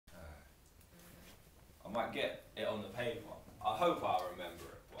I might get it on the paper. I hope I remember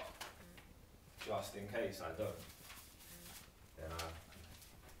it, but just in case I don't, then I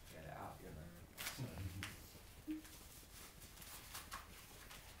get it out, you know.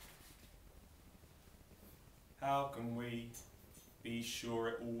 How can we be sure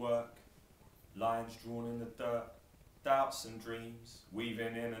it will work? Lines drawn in the dirt, doubts and dreams,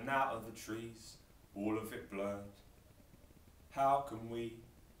 weaving in and out of the trees, all of it blurred. How can we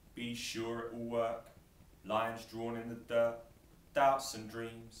be sure it will work? Lines drawn in the dirt, doubts and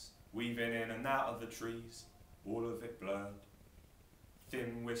dreams, weaving in and out of the trees, all of it blurred.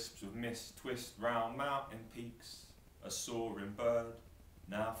 Thin wisps of mist twist round mountain peaks, a soaring bird,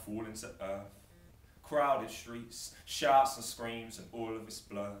 now falling to earth. Crowded streets, shouts and screams, and all of it's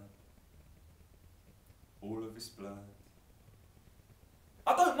blurred. All of it's blurred.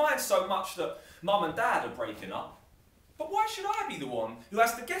 I don't mind so much that Mum and Dad are breaking up, but why should I be the one who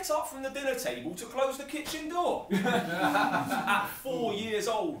has to get up from the dinner table to close the kitchen door? At 4 years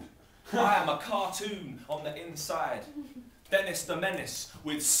old, I am a cartoon on the inside. Dennis the Menace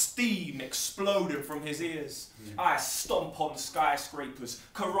with steam exploding from his ears. I stomp on skyscrapers,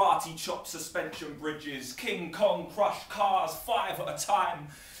 karate chop suspension bridges, King Kong crush cars 5 at a time,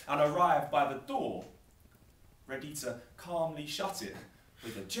 and arrive by the door, ready to calmly shut it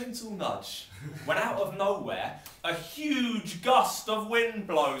with a gentle nudge, when out of nowhere, a huge gust of wind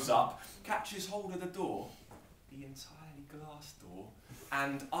blows up, catches hold of the door, the entirely glass door,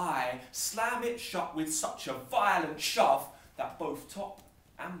 and I slam it shut with such a violent shove that both top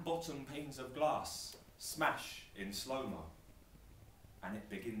and bottom panes of glass smash in slow-mo, and it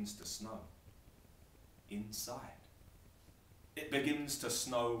begins to snow inside. It begins to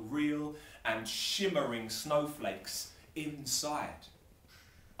snow real and shimmering snowflakes inside.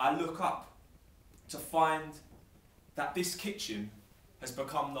 I look up to find that this kitchen has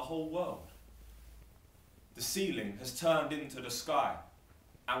become the whole world. The ceiling has turned into the sky,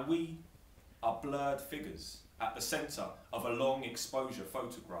 and we are blurred figures at the centre of a long exposure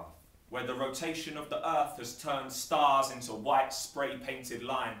photograph, where the rotation of the earth has turned stars into white spray-painted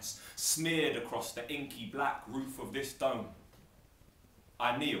lines smeared across the inky black roof of this dome.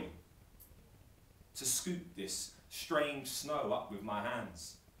 I kneel to scoop this strange snow up with my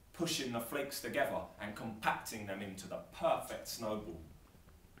hands, pushing the flakes together and compacting them into the perfect snowball.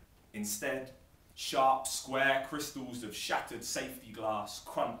 Instead, sharp, square crystals of shattered safety glass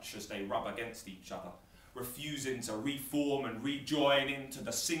crunch as they rub against each other, refusing to reform and rejoin into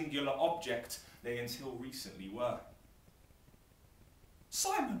the singular object they until recently were.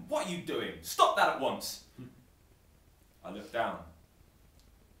 Simon, what are you doing? Stop that at once! I look down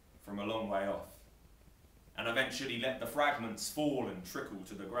from a long way off, and eventually let the fragments fall and trickle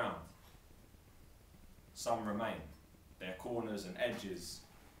to the ground. Some remain, their corners and edges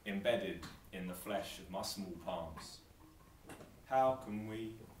embedded in the flesh of my small palms. How can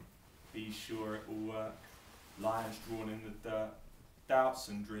we be sure it will work? Lines drawn in the dirt, doubts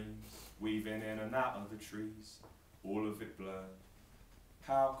and dreams, weaving in and out of the trees, all of it blurred.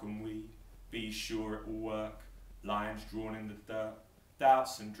 How can we be sure it will work? Lines drawn in the dirt,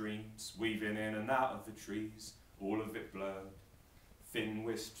 doubts and dreams, weaving in and out of the trees, all of it blurred. Thin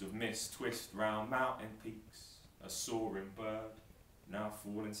wisps of mist twist round mountain peaks, a soaring bird, now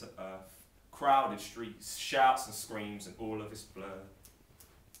falling to earth. Crowded streets, shouts and screams, and all of it's blurred.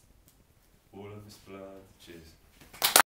 All of it's blurred. Cheers.